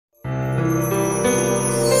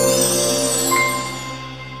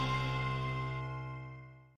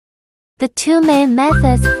The two main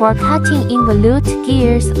methods for cutting involute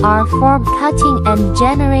gears are form cutting and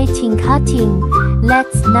generating cutting.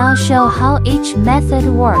 Let's now show how each method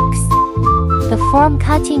works. The form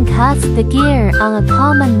cutting cuts the gear on a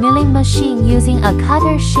common milling machine using a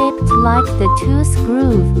cutter shaped like the tooth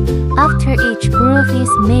groove. After each groove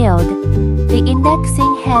is milled, the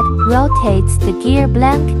indexing head rotates the gear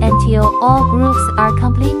blank until all grooves are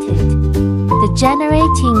completed. The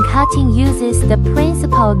generating cutting uses the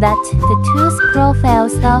principle that the tooth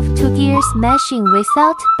profiles of two gears meshing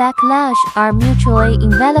without backlash are mutually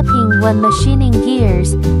enveloping when machining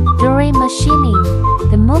gears. During machining,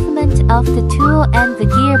 the movement of the tool and the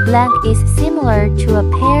gear blank is similar to a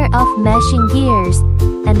pair of meshing gears,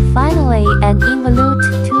 and finally an involute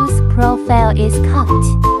tooth profile is cut.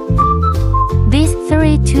 These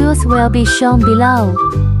three tools will be shown below.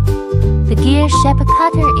 The gear shape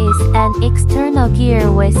cutter is an external gear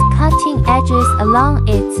with cutting edges along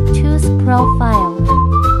its tooth profile.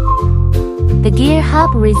 The gear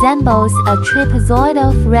hub resembles a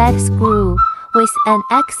trapezoidal thread screw, with an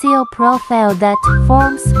axial profile that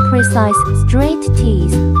forms precise straight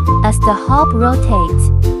teeth. As the hub rotates,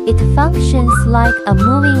 it functions like a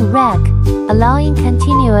moving rack, allowing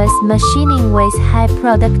continuous machining with high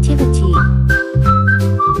productivity.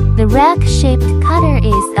 The rack-shaped cutter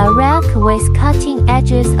is a rack with cutting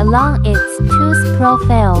edges along its tooth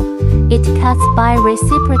profile. It cuts by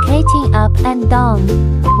reciprocating up and down,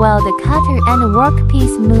 while the cutter and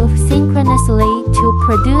workpiece move synchronously to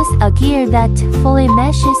produce a gear that fully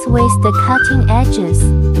meshes with the cutting edges.